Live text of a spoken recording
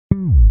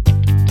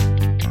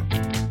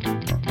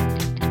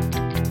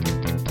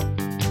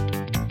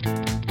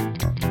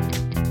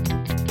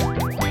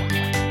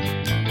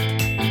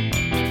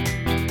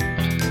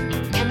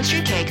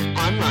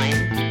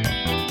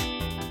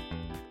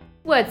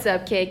What's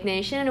up, Cake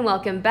Nation, and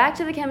welcome back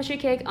to the Chemistry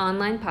Cake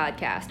online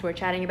podcast, where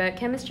chatting about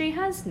chemistry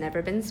has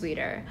never been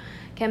sweeter.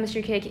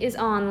 Chemistry Cake is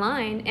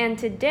online, and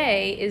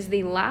today is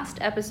the last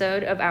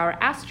episode of our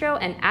Astro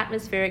and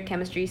Atmospheric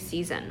Chemistry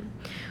season.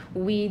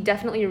 We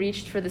definitely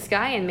reached for the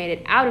sky and made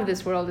it out of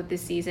this world with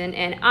this season,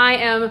 and I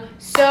am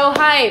so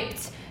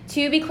hyped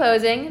to be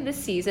closing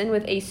this season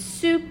with a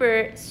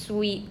super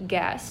sweet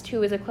guest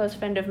who is a close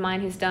friend of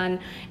mine who's done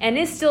and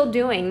is still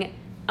doing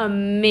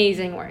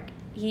amazing work.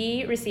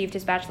 He received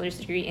his bachelor's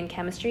degree in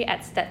chemistry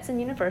at Stetson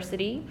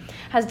University,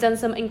 has done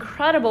some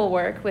incredible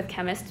work with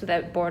Chemists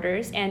Without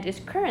Borders, and is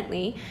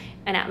currently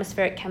an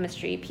atmospheric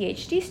chemistry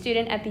PhD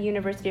student at the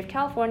University of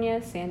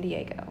California, San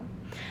Diego.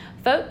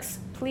 Folks,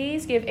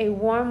 please give a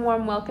warm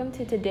welcome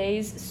to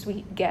today's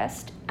sweet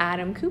guest,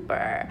 Adam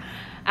Cooper.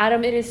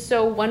 Adam, it is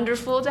so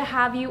wonderful to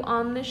have you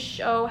on the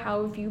show.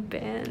 How have you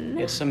been?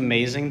 It's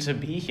amazing to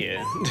be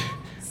here.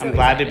 So I'm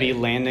glad excited. to be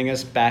landing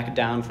us back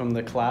down from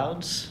the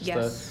clouds.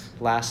 Yes.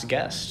 The last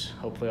guest.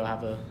 Hopefully I'll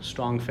have a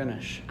strong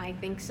finish. I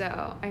think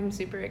so. I'm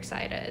super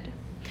excited.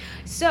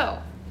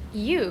 So,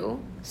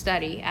 you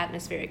study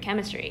atmospheric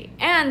chemistry,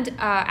 and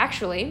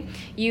actually,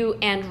 you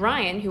and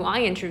Ryan, who I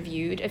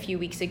interviewed a few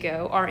weeks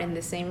ago, are in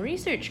the same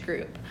research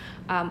group,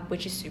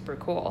 which is super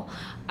cool.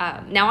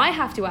 Now, I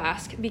have to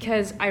ask,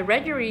 because I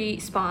read your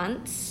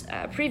response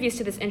previous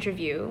to this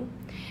interview,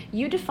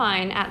 you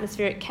define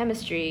atmospheric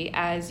chemistry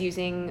as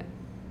using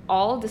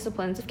all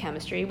disciplines of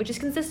chemistry, which is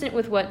consistent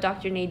with what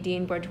Dr.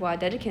 Nadine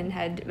Bourgeois-Dedekind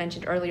had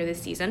mentioned earlier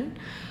this season,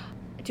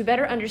 to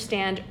better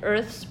understand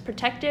Earth's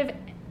protective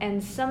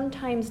and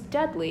sometimes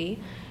deadly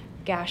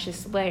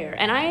gaseous layer.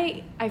 And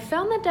I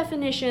found that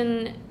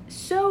definition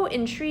so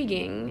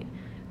intriguing.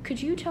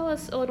 Could you tell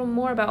us a little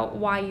more about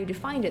why you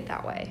defined it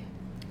that way?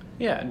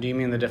 Yeah, do you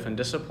mean the different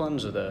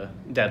disciplines or the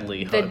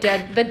deadly hook?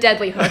 The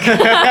deadly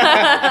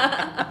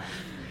hook.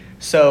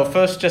 So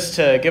first, just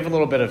to give a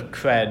little bit of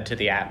cred to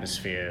the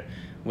atmosphere,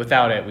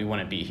 without it, we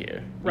wouldn't be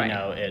here. Right. You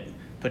know, it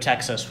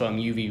protects us from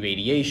UV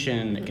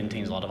radiation, it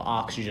contains a lot of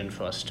oxygen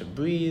for us to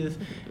breathe,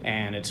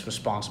 and it's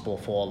responsible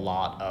for a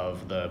lot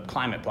of the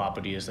climate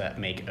properties that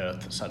make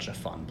Earth such a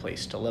fun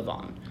place to live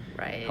on.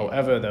 Right.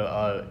 However, there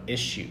are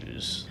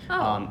issues.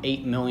 Oh.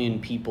 8 million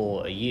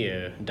people a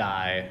year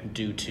die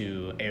due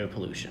to air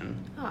pollution.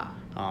 Ah.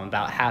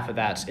 About half of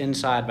that's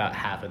inside, about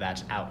half of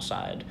that's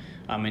outside.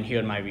 And here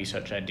in my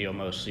research, I deal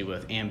mostly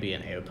with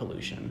ambient air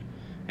pollution.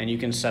 And you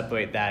can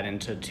separate that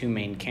into two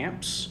main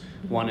camps.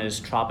 One is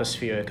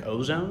tropospheric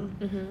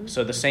ozone.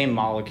 So the same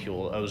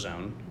molecule,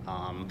 ozone,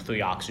 3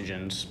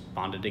 oxygens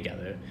bonded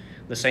together.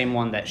 The same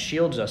one that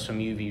shields us from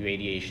UV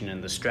radiation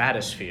in the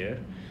stratosphere,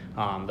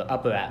 the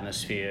upper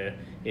atmosphere,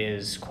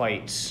 is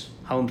quite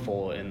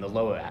harmful in the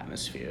lower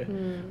atmosphere,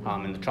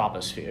 in the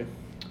troposphere.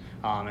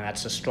 And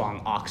that's a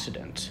strong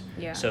oxidant.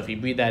 Yeah. So if you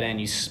breathe that in,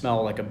 you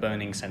smell like a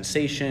burning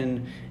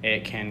sensation.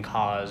 It can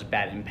cause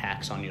bad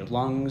impacts on your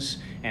lungs,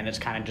 and it's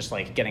kind of just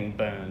like getting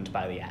burned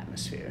by the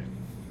atmosphere.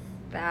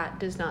 That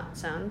does not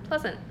sound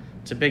pleasant.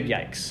 It's a big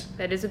yikes.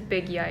 That is a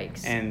big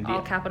yikes. And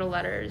all capital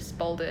letters,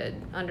 bolded,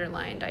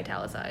 underlined,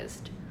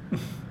 italicized.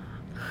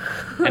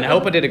 And I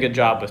hope I did a good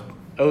job with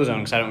ozone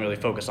because I don't really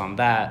focus on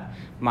that.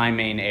 My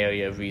main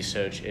area of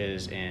research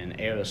is in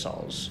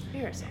aerosols.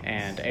 Aerosols.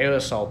 And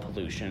aerosol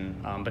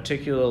pollution,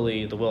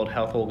 particularly the World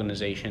Health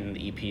Organization and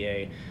the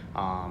EPA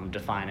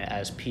define it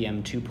as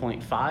PM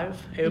 2.5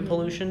 air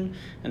pollution.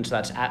 And so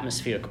that's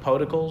atmospheric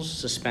particles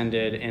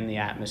suspended in the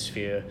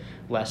atmosphere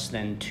less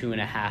than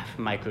 2.5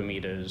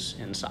 micrometers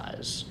in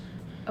size.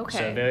 Okay.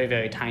 So very,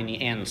 very tiny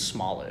and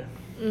smaller.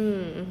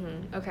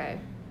 Okay.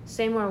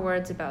 Say more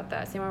words about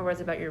that. Say more words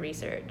about your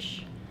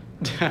research.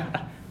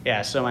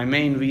 Yeah, so my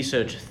main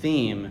research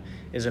theme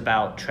is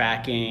about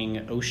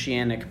tracking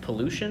oceanic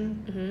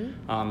pollution,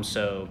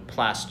 so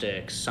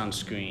plastics,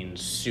 sunscreens,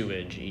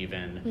 sewage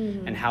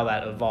even, and how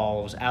that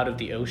evolves out of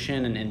the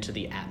ocean and into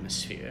the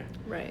atmosphere.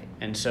 Right.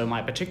 And so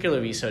my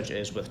particular research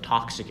is with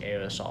toxic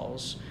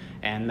aerosols,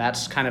 and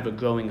that's kind of a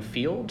growing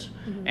field,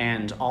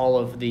 and all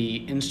of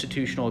the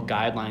institutional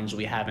guidelines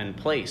we have in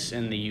place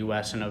in the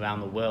US and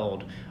around the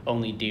world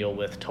only deal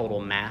with total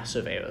mass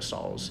of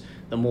aerosols.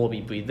 The more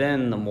we breathe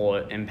in, the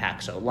more it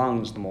impacts our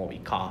lungs, the more we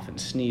cough and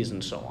sneeze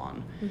and so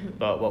on.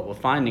 But what we're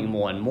finding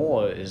more and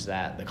more is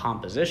that the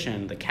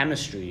composition, the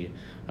chemistry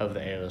of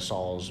the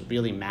aerosols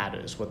really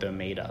matters, what they're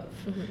made of.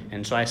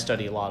 And so I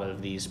study a lot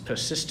of these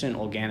persistent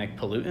organic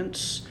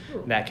pollutants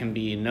that can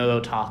be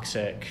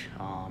neurotoxic,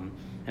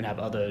 and have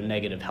other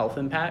negative health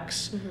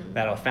impacts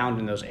that are found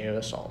in those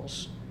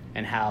aerosols,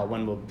 and how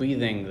when we're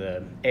breathing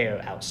the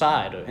air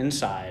outside or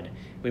inside,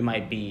 we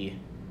might be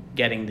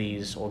getting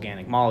these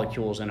organic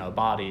molecules in our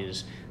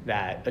bodies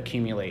that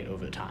accumulate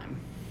over time.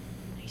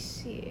 I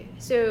see.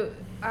 So,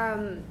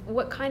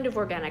 what kind of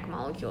organic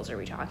molecules are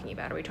we talking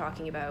about? Are we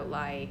talking about,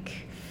 like,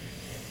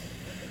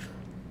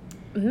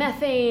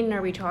 methane?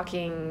 Are we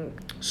talking...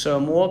 So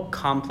more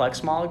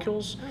complex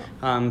molecules.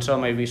 So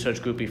in my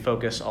research group, we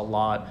focus a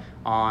lot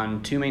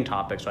on two main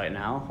topics right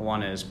now.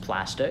 One is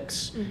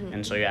plastics,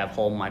 and so you have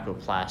whole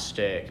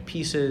microplastic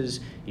pieces.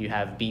 You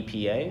have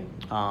BPA,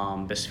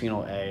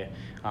 bisphenol A,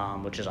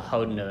 which is a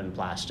hardener in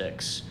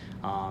plastics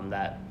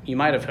that you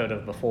might have heard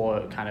of before.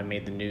 It kind of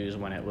made the news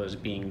when it was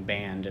being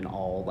banned in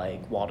all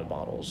like water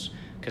bottles,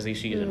 because they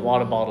used to use it in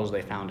water bottles.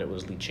 They found it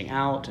was leaching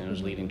out and it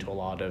was leading to a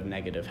lot of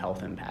negative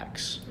health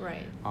impacts.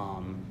 Right.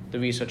 The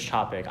research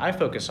topic I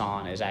focus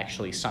on is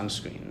actually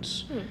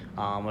sunscreens,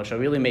 which are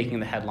really making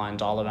the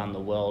headlines all around the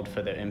world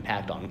for their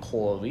impact on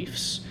coral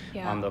reefs.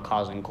 They're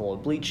causing coral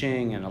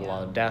bleaching and a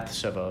lot of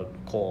deaths of a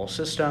coral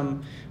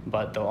system,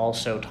 but they're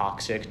also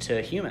toxic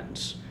to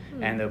humans.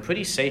 And they're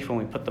pretty safe when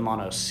we put them on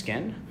our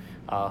skin.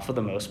 For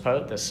the most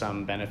part, there's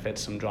some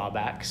benefits, some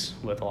drawbacks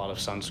with a lot of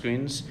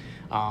sunscreens.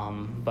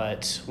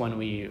 But when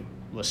we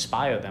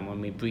respire them,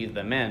 when we breathe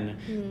them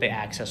in, they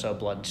access our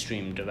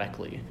bloodstream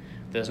directly.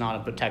 There's not a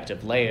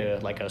protective layer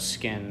like our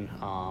skin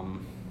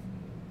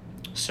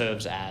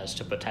serves as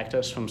to protect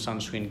us from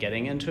sunscreen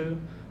getting into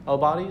our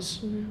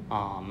bodies.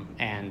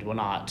 And we're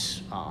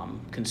not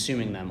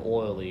consuming them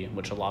orally,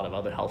 which a lot of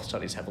other health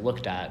studies have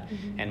looked at,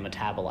 and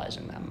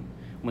metabolizing them.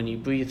 When you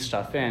breathe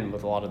stuff in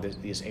with a lot of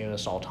these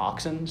aerosol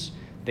toxins,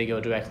 they go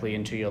directly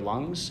into your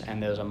lungs,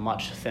 and there's a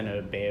much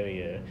thinner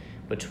barrier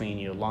between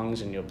your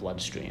lungs and your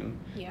bloodstream.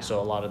 So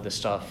a lot of this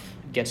stuff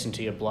gets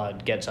into your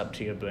blood, gets up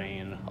to your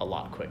brain a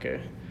lot quicker.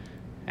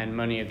 And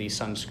many of these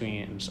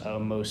sunscreens are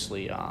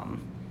mostly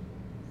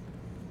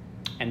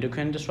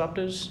endocrine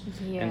disruptors,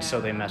 and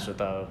so they mess with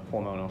our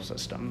hormonal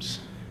systems.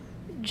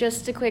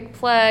 Just a quick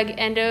plug,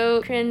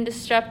 endocrine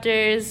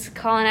disruptors,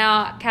 calling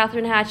out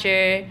Catherine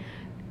Hatcher.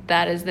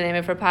 That is the name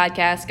of her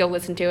podcast. Go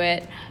listen to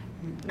it.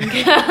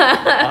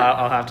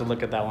 I'll have to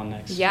look at that one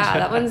next. Yeah,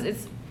 that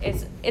one's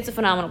it's a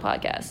phenomenal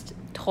podcast.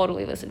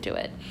 Totally listen to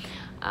it.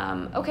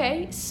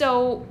 Okay,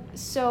 so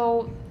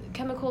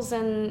chemicals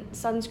and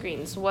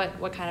sunscreens.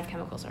 What kind of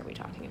chemicals are we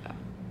talking about?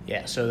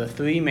 Yeah, so the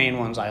three main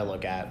ones I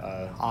look at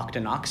are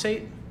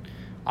octinoxate,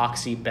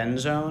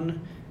 oxybenzone,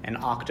 and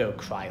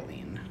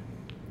octocrylene.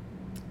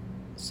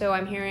 So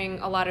I'm hearing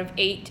a lot of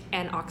 8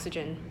 and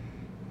oxygen.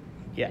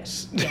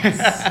 Yes.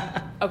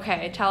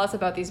 Okay, tell us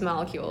about these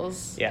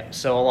molecules. Yeah,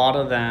 so a lot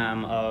of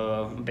them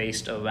are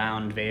based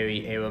around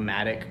very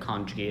aromatic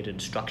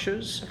conjugated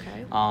structures,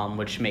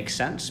 which makes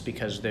sense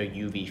because they're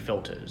UV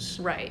filters.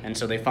 Right. And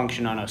so they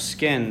function on our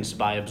skins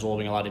by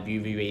absorbing a lot of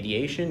UV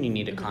radiation. You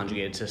need a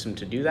conjugated system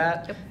to do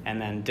that,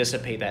 and then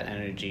dissipate that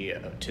energy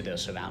to their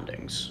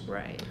surroundings.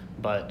 Right.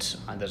 But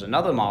there's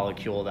another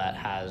molecule that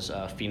has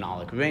a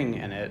phenolic ring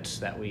in it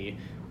that we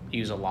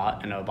use a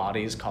lot in our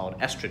bodies called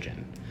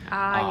estrogen.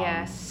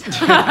 Yes.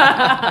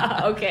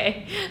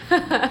 Okay.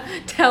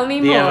 Tell me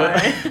more.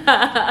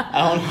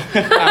 I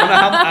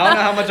don't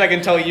know how much I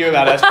can tell you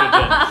about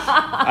estrogen.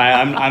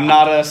 I'm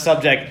not a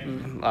subject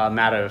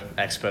matter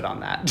expert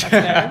on that. That's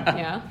fair.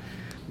 Yeah.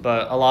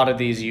 But a lot of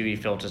these UV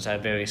filters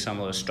have very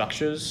similar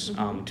structures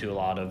to a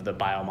lot of the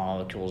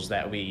biomolecules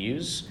that we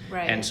use.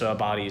 Right. And so our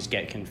bodies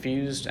get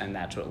confused, and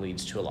that's what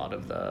leads to a lot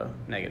of the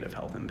negative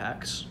health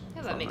impacts.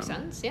 Yeah, that makes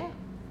sense. Yeah.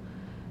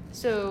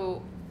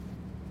 So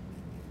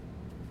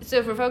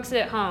for folks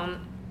at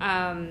home,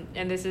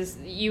 and this is,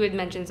 you had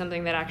mentioned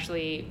something that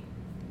actually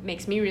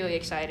makes me really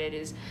excited,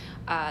 is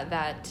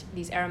that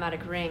these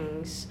aromatic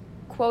rings,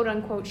 quote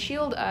unquote,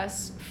 shield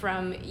us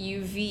from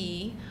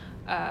UV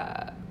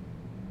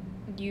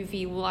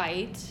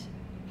light.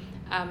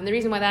 And the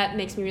reason why that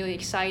makes me really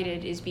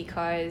excited is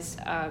because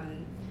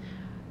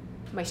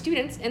my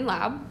students in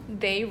lab,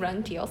 they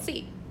run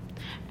TLC.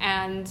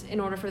 And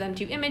in order for them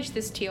to image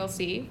this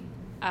TLC,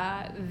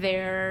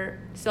 their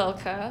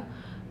silica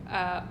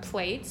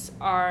plates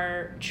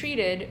are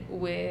treated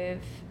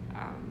with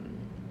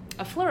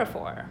a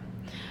fluorophore.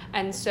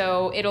 And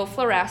so it'll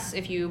fluoresce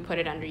if you put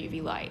it under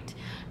UV light.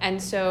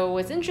 And so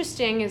what's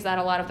interesting is that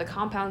a lot of the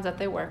compounds that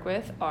they work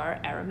with are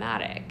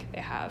aromatic. They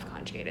have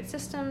conjugated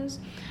systems.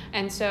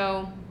 And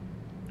so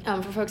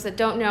for folks that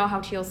don't know how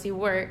TLC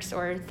works,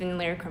 or thin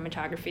layer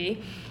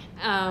chromatography,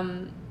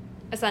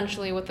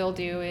 essentially what they'll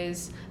do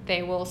is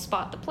they will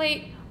spot the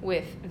plate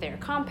with their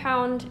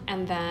compound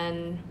and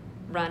then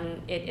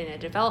run it in a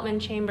development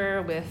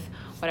chamber with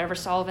whatever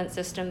solvent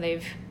system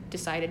they've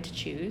decided to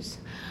choose.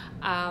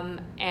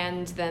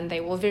 And then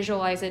they will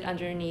visualize it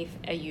underneath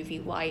a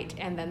UV light,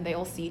 and then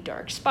they'll see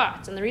dark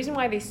spots. And the reason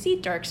why they see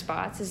dark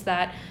spots is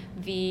that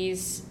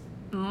these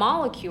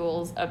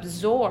molecules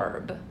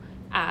absorb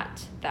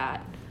at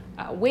that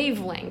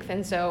wavelength.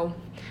 And so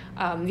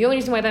the only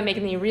reason why that makes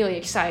me really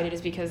excited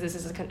is because this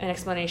is an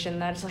explanation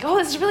that it's like, oh,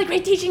 this is a really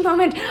great teaching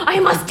moment. I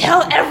must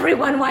tell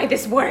everyone why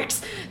this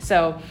works.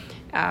 So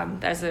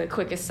that's a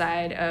quick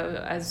aside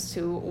as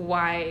to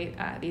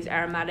why these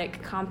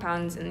aromatic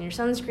compounds in your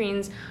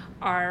sunscreens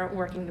are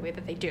working the way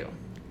that they do.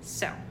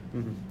 So,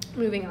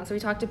 moving on. So we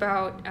talked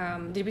about,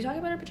 did we talk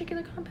about a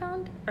particular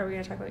compound? Are we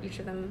going to talk about each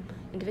of them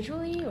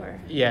individually, or?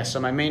 Yeah, so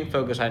my main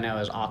focus right now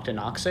is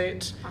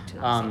octinoxate.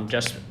 Octinoxate.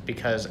 Just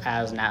because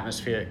as an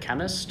atmospheric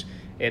chemist,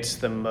 it's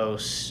the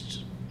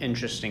most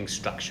interesting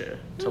structure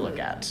to look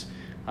at.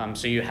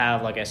 So you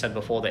have, like I said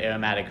before, the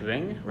aromatic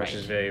ring, which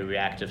is a very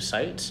reactive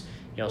site.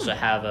 You also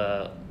have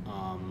a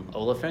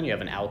olefin, you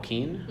have an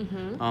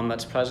alkene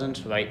that's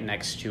present right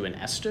next to an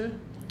ester.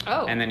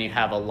 Oh. And then you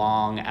have a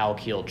long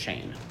alkyl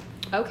chain.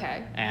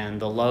 Okay. And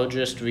the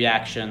largest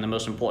reaction, the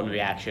most important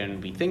reaction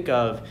we think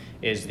of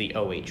is the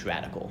OH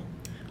radical,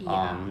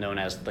 known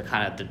as the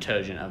kind of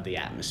detergent of the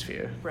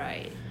atmosphere.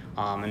 Right.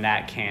 And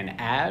that can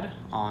add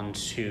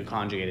onto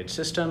conjugated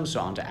systems,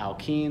 so onto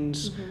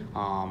alkenes,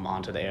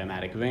 onto the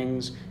aromatic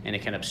rings, and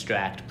it can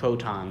abstract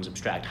protons,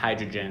 abstract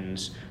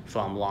hydrogens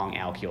from long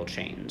alkyl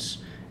chains.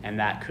 And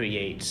that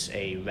creates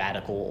a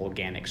radical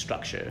organic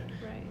structure,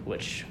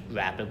 which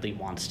rapidly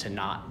wants to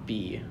not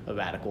be a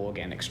radical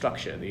organic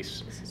structure.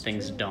 These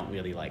things don't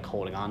really like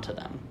holding on to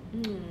them.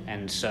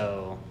 And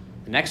so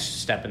the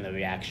next step in the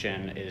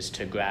reaction is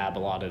to grab a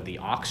lot of the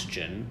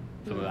oxygen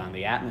from around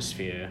the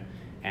atmosphere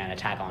and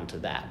attack onto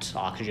that.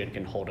 Oxygen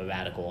can hold a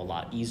radical a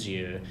lot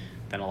easier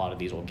than a lot of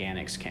these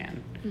organics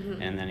can.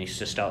 And then you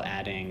just start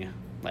adding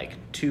like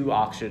two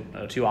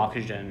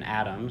oxygen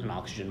atoms, an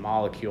oxygen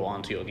molecule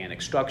onto your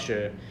organic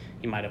structure.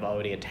 You might have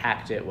already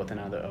attacked it with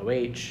another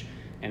OH,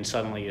 and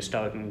suddenly you're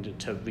starting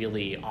to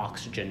really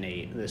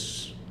oxygenate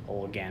this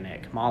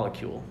organic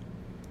molecule.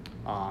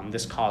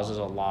 This causes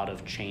a lot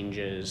of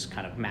changes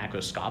kind of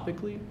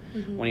macroscopically.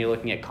 When you're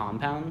looking at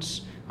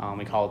compounds,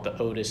 we call it the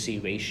O to C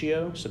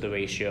ratio, so the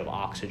ratio of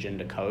oxygen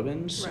to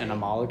carbons in a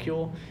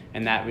molecule,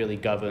 and that really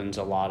governs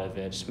a lot of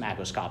its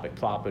macroscopic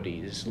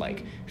properties,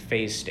 like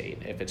phase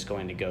state, if it's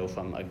going to go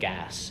from a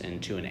gas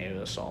into an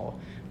aerosol,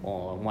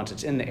 or once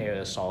it's in the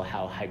aerosol,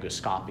 how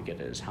hygroscopic it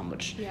is, how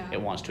much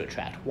it wants to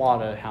attract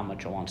water, how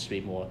much it wants to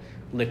be more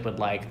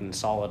liquid-like than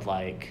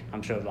solid-like.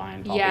 I'm sure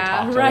Ryan probably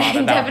talked a lot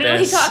about definitely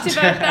this. talked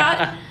about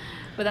that.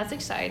 But that's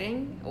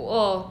exciting.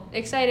 Well,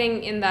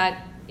 exciting in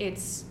that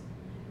it's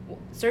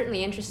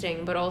certainly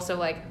interesting, but also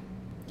like,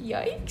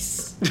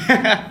 yikes.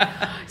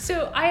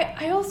 So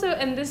I also,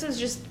 and this is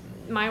just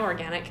my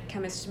organic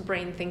chemist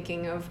brain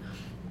thinking of,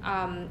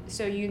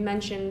 so you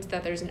mentioned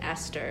that there's an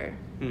ester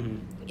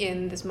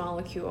in this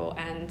molecule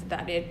and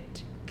that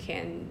it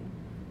can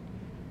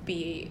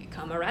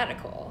become a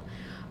radical.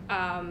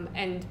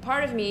 And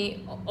part of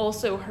me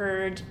also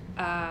heard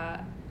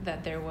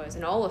that there was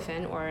an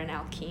olefin or an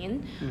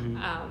alkene.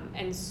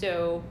 And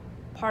so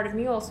part of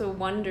me also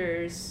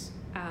wonders,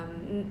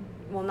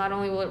 well, not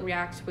only will it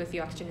react with the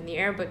oxygen in the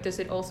air, but does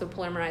it also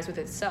polymerize with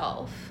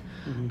itself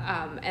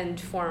and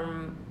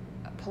form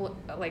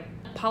like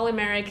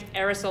polymeric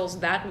aerosols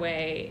that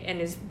way? And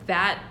is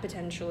that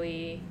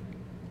potentially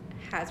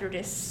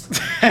hazardous?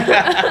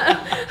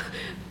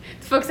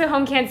 Folks at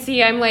home can't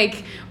see. I'm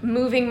like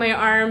moving my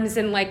arms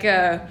in like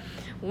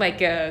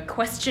a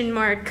question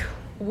mark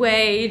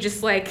way,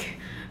 just like.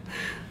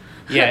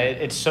 Yeah,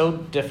 it's so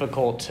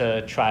difficult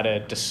to try to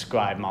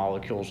describe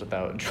molecules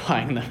without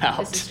drawing them out.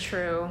 This is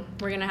true.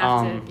 We're gonna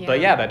have to. Yeah. But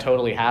yeah, that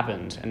totally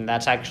happened, and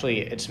that's actually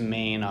its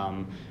main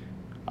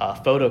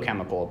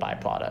photochemical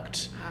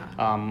byproduct.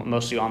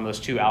 Mostly on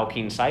those two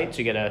alkene sites,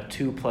 you get a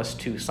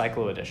 2+2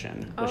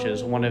 cycloaddition, which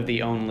is one of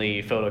the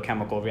only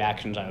photochemical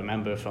reactions I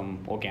remember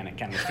from organic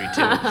chemistry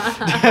too.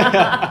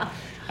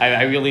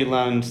 I really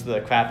learned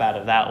the crap out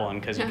of that one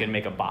because you can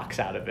make a box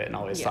out of it, and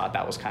always thought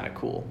that was kind of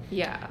cool.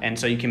 Yeah. And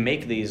so you can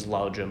make these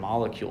larger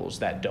molecules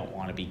that don't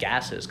want to be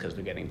gases because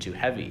they're getting too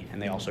heavy, and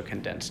they also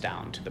condense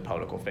down to the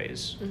particle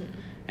phase.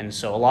 And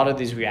so a lot of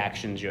these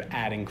reactions, you're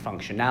adding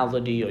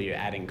functionality or you're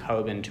adding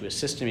carbon to a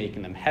system,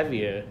 making them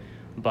heavier,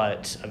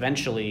 but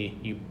eventually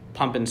you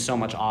pump in so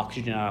much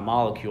oxygen on a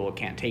molecule, it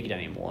can't take it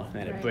anymore, and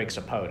then it breaks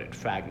apart, it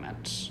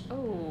fragments.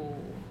 Oh,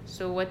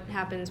 so what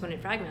happens when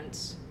it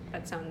fragments?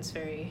 That sounds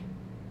very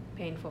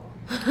painful.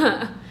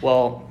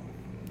 Well,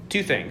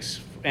 two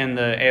things. In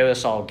the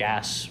aerosol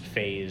gas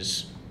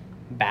phase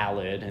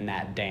ballad and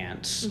that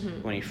dance,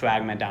 when you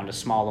fragment down to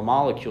smaller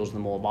molecules, they're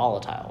more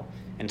volatile.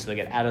 And so they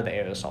get out of the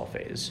aerosol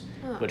phase,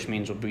 which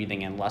means we're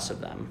breathing in less of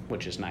them,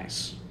 which is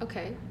nice.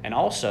 Okay. And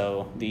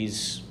also,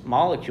 these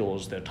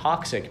molecules, they're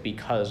toxic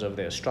because of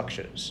their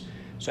structures.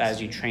 So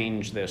as you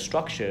change their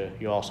structure,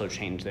 you also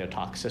change their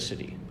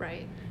toxicity.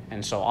 Right.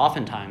 And so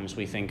oftentimes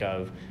we think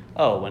of,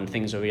 when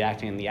things are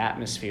reacting in the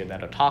atmosphere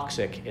that are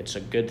toxic, it's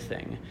a good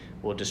thing.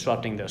 Well,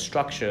 disrupting their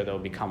structure, they'll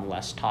become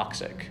less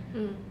toxic.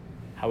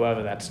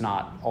 However, that's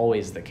not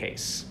always the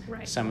case.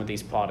 Right. Some of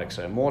these products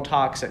are more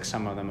toxic,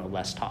 some of them are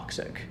less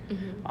toxic.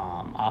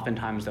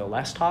 Oftentimes they're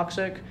less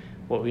toxic.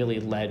 What really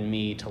led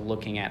me to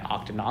looking at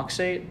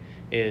octinoxate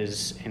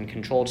is in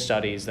controlled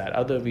studies that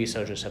other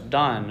researchers have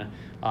done,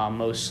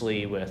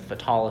 mostly with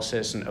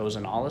photolysis and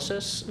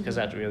ozonolysis, because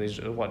that's really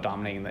what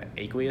dominating the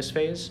aqueous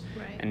phase.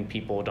 Right. And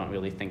people don't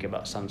really think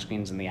about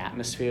sunscreens in the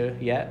atmosphere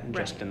yet,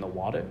 just in the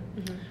water.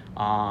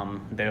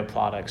 Their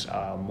products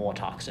are more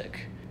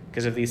toxic.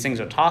 Because if these things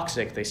are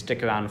toxic, they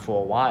stick around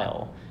for a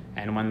while.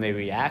 And when they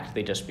react,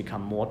 they just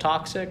become more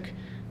toxic.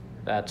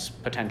 That's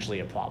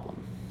potentially a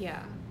problem.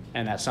 Yeah.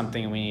 And that's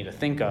something we need to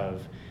think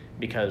of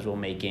because we're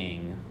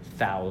making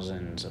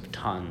thousands of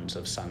tons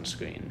of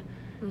sunscreen.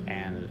 Mm-hmm.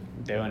 And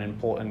they're an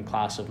important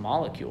class of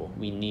molecule.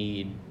 We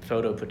need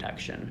photo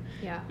protection.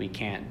 Yeah. We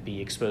can't be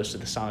exposed to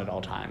the sun at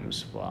all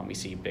times. We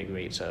see big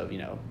rates of,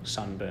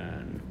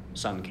 sunburn,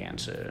 sun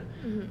cancer,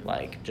 mm-hmm.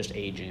 like just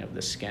aging of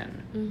the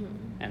skin. Mm-hmm.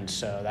 And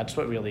so that's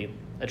what really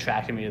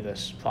attracted me to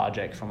this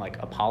project from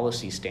like a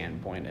policy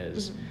standpoint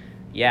is, mm-hmm.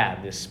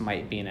 yeah, this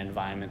might be an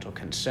environmental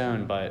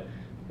concern, but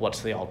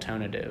what's the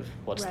alternative?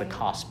 What's the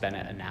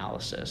cost-benefit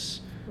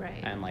analysis?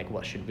 Right. And like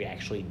what should we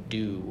actually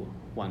do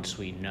once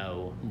we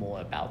know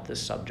more about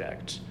this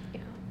subject?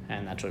 Yeah.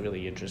 And that's what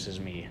really interests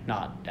me,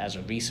 not as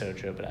a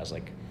researcher, but as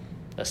like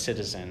a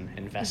citizen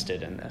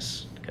invested in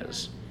this,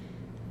 because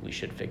we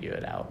should figure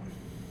it out.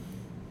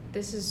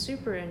 This is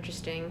super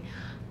interesting.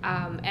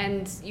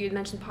 And you had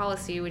mentioned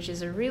policy, which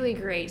is a really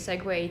great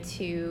segue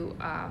to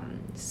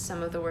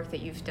some of the work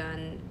that you've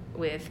done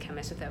with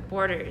Chemists Without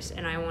Borders.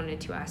 And I wanted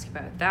to ask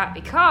about that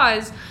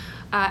because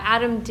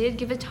Adam did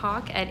give a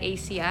talk at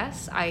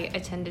ACS. I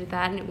attended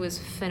that and it was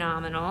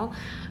phenomenal.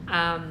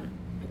 And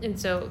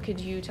so could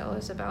you tell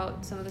us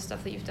about some of the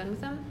stuff that you've done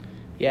with them?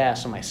 Yeah,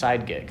 so my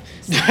side gig.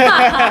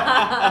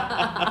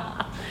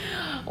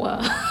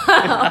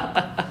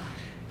 Well...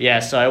 Yeah,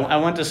 so I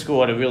went to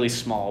school at a really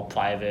small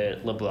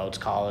private liberal arts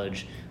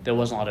college. There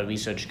wasn't a lot of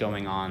research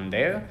going on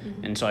there,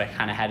 mm-hmm. and so I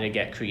kind of had to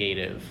get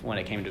creative when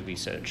it came to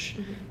research.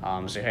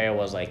 Mm-hmm. So here I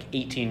was like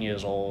 18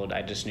 years old.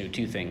 I just knew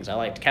two things. I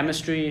liked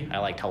chemistry. I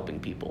liked helping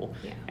people,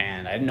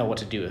 and I didn't know what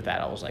to do with that.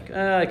 I was like,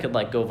 I could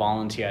like go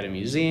volunteer at a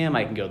museum.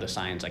 I can go the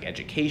science like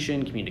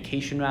education,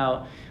 communication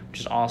route, which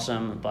is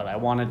awesome, but I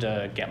wanted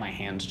to get my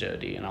hands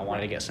dirty, and I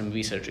wanted to get some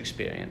research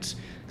experience.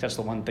 That's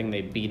the one thing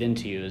they beat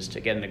into you is to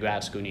get into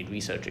grad school, you need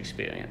research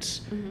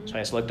experience. Mm-hmm. So I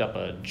just looked up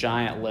a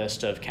giant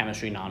list of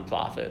chemistry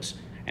nonprofits,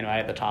 and right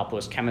at the top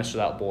was Chemists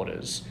Without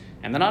Borders.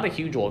 And they're not a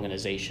huge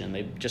organization.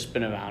 They've just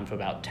been around for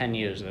about 10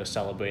 years. They're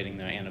celebrating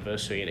their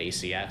anniversary at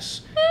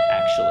ACS,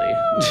 actually.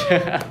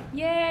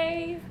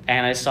 Yay!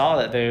 And I saw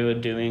that they were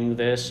doing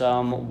this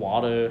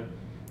water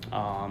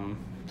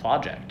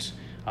project.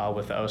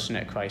 With the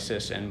oceanic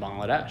crisis in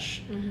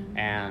Bangladesh. Mm-hmm.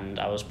 And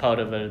I was part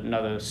of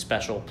another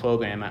special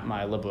program at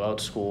my liberal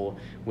arts school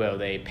where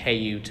they pay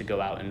you to go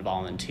out and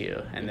volunteer,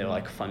 and mm-hmm. they'll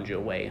like fund your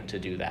way to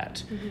do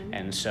that. Mm-hmm.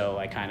 And so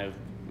I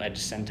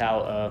just sent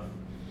out a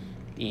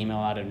email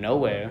out of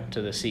nowhere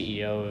to the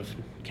CEO of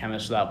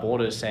Chemists Without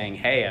Borders saying,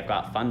 hey, I've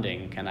got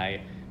funding, can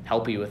I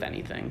help you with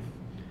anything?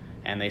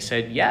 And they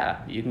said,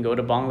 yeah, you can go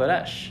to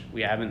Bangladesh.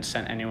 We haven't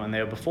sent anyone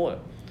there before.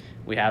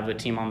 We have a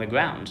team on the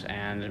ground,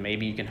 and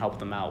maybe you can help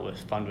them out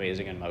with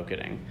fundraising and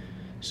marketing.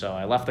 So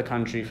I left the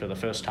country for the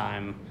first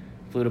time,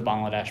 flew to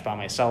Bangladesh by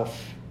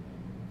myself,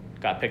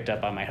 got picked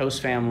up by my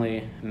host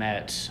family,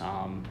 met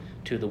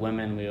two of the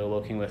women we were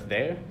working with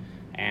there,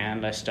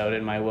 and I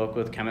started my work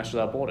with Chemists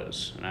Without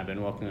Borders. And I've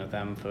been working with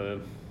them for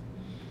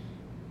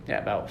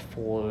about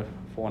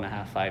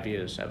 4.5, 5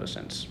 years ever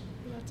since.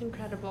 That's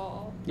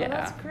incredible. Yeah. Oh,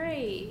 that's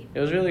great. It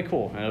was really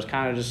cool, and it was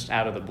kind of just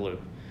out of the blue.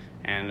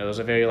 And it was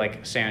a very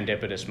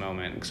serendipitous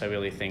moment because I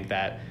really think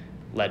that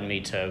led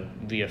me to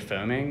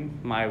reaffirming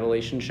my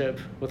relationship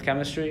with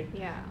chemistry.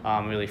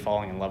 Yeah. Really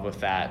falling in love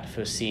with that,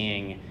 for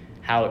seeing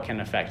how it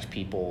can affect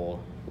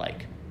people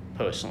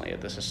personally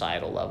at the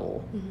societal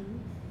level.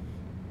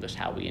 Mm-hmm. Just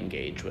how we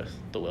engage with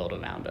the world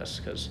around us,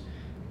 because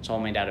it's all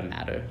made out of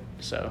matter.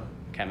 So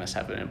chemists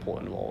have an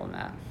important role in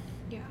that.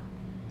 Yeah.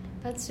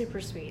 That's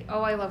super sweet.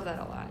 Oh, I love that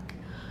a lot.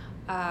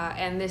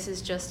 And this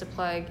is just a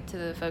plug to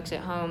the folks at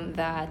home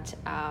that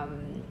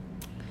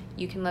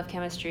you can love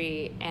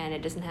chemistry, and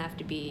it doesn't have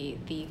to be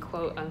the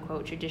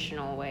quote-unquote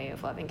traditional way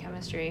of loving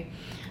chemistry.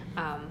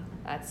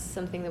 That's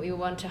something that we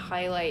want to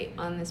highlight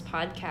on this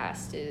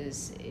podcast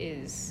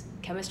is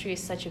chemistry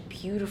is such a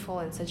beautiful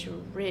and such a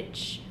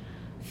rich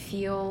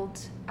field,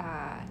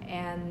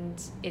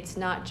 and it's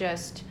not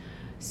just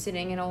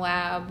sitting in a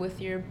lab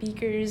with your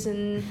beakers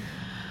and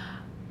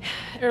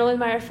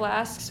Erlenmeyer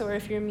flasks, or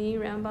if you're me,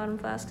 round bottom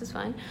flask is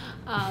fine.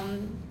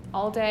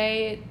 All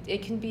day,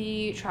 it can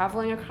be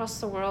traveling across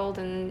the world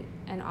and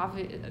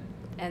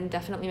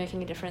definitely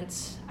making a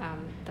difference.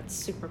 That's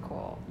super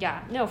cool.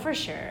 Yeah, no, for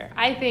sure.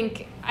 I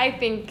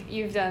think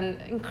you've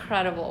done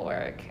incredible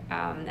work,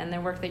 and the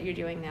work that you're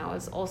doing now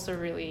is also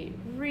really,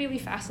 really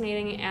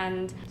fascinating,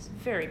 and it's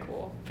very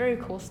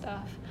cool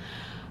stuff.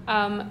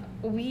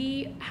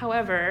 We,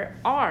 however,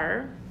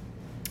 are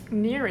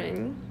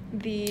nearing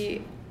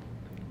the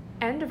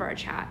end of our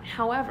chat.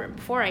 However,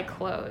 before I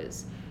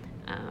close,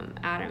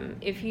 Adam,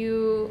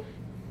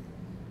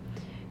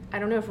 I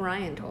don't know if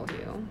Ryan told you,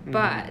 mm-hmm.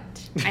 but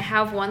I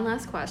have one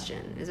last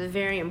question. It's a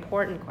very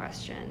important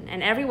question,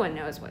 and everyone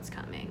knows what's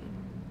coming,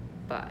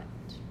 but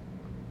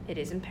it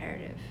is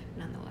imperative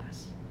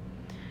nonetheless.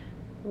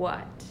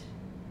 What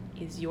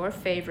is your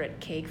favorite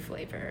cake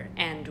flavor,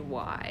 and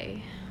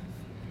why?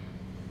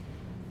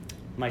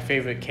 My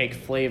favorite cake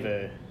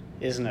flavor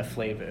isn't a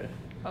flavor.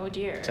 Oh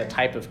dear. It's a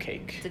type of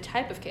cake. It's a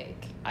type of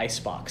cake.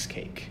 Icebox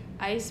cake.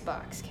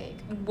 Icebox cake.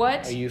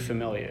 What? Are you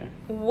familiar?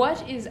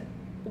 What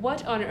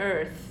on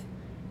earth,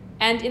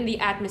 and in the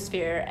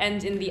atmosphere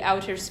and in the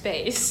outer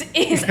space,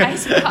 is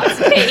icebox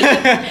cake?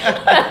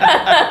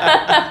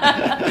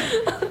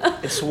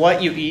 It's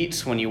what you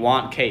eat when you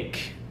want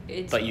cake,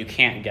 but you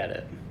can't get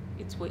it.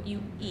 It's what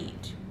you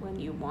eat when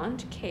you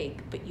want cake,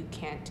 but you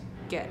can't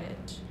get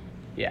it.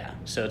 Yeah,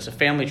 so it's a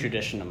family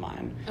tradition of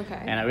mine. Okay.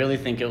 And I really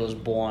think it was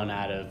born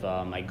out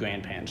of my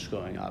grandparents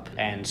growing up.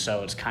 And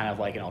so it's kind of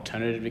like an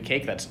alternative to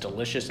cake that's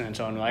delicious in its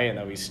own way and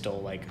that we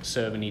still like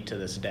serve and eat to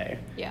this day.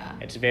 Yeah.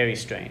 It's very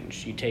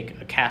strange. You take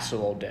a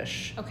casserole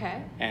dish.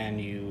 Okay. And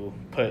you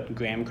put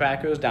graham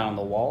crackers down on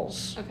the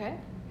walls. Okay.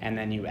 And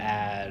then you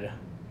add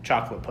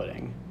chocolate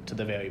pudding to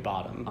the very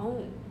bottom.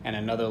 Oh. And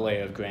another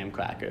layer of graham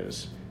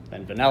crackers.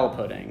 Then vanilla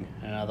pudding,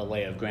 and another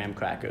layer of graham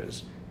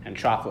crackers, and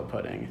chocolate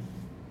pudding.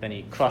 Then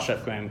you crush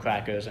up graham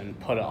crackers and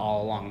put it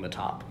all along the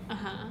top.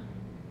 Uh-huh.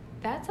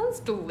 That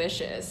sounds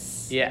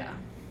delicious. Yeah.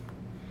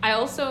 I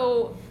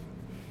also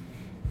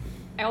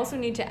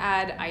need to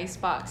add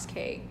icebox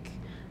cake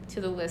to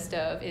the list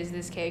of is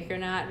this cake or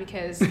not,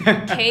 because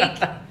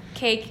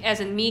cake as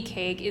in me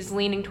cake is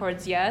leaning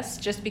towards yes,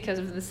 just because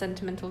of the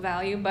sentimental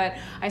value, but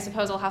I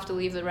suppose I'll have to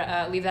leave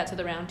that to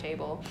the round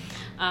table.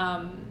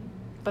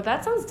 But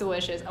that sounds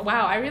delicious.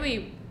 Wow, I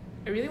really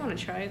want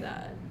to try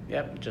that.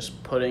 Yep,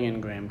 just pudding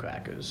and graham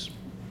crackers.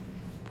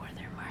 Were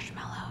there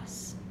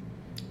marshmallows?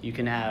 You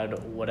can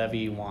add whatever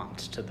you want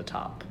to the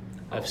top.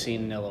 Oh. I've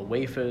seen vanilla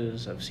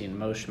wafers, I've seen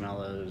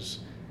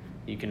marshmallows.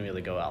 You can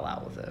really go all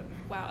out with it.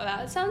 Wow,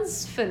 that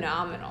sounds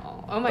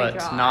phenomenal. Oh my gosh.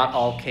 gosh. But not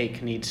all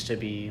cake needs to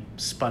be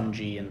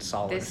spongy and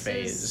solid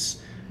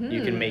phase.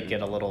 You can make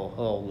it a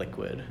little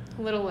liquid.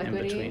 A little liquidy. In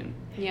between.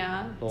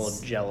 Yeah. A little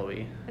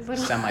jello-y. Little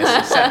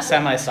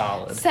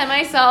Semi-solid.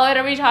 Semi-solid?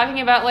 Are we talking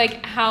about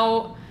like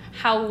how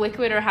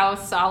liquid or how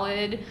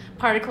solid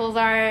particles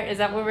are? Is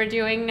that what we're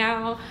doing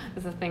now?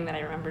 This is a thing that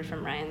I remembered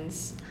from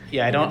Ryan's.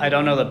 Yeah, I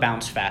don't know the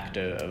bounce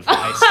factor of the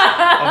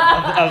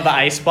of the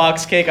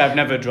icebox cake. I've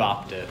never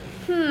dropped it.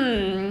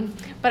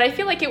 But I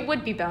feel like it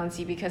would be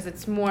bouncy because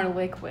it's more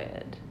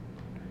liquid.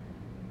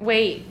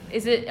 Wait,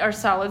 are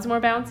solids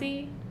more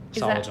bouncy?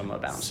 Solids are more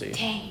bouncy.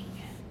 Dang.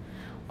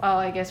 Well,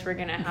 I guess we're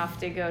gonna have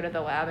to go to the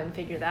lab and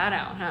figure that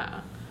out,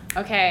 huh?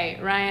 Okay,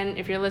 Ryan,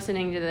 if you're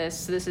listening to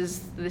this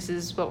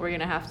is what we're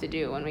gonna have to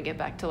do when we get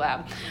back to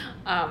lab.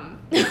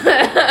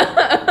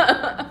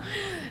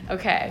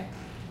 Okay.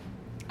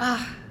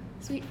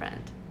 Sweet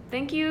friend.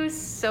 Thank you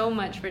so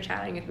much for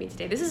chatting with me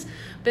today. This has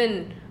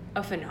been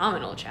a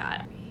phenomenal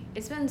chat.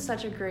 It's been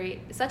such a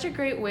great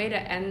way to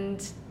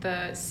end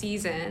the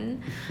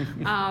season.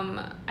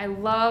 I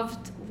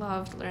loved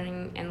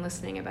learning and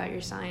listening about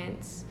your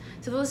science.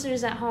 To the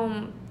listeners at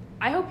home,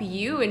 I hope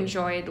you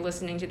enjoyed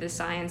listening to this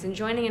science and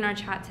joining in our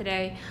chat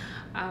today.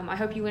 I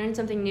hope you learned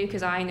something new,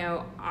 because I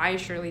know I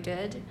surely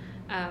did.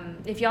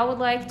 If y'all would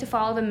like to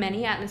follow the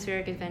many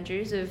atmospheric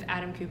adventures of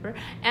Adam Cooper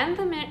and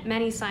the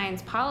many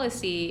science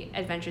policy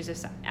adventures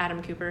of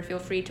Adam Cooper, feel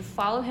free to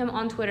follow him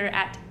on Twitter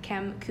at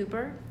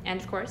ChemCooper. And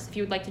of course, if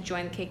you would like to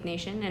join the Cake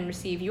Nation and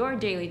receive your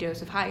daily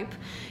dose of hype,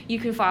 you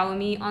can follow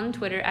me on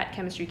Twitter at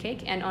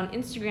ChemistryCake and on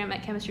Instagram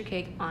at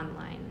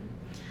ChemistryCakeOnline.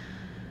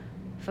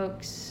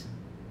 Folks,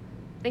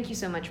 thank you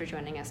so much for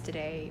joining us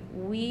today.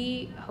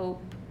 We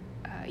hope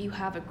you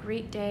have a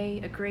great day,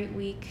 a great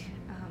week.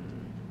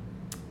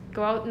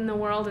 Go out in the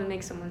world and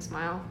make someone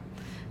smile.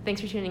 Thanks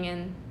for tuning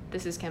in.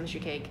 This is Chemistry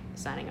Cake,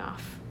 signing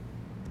off.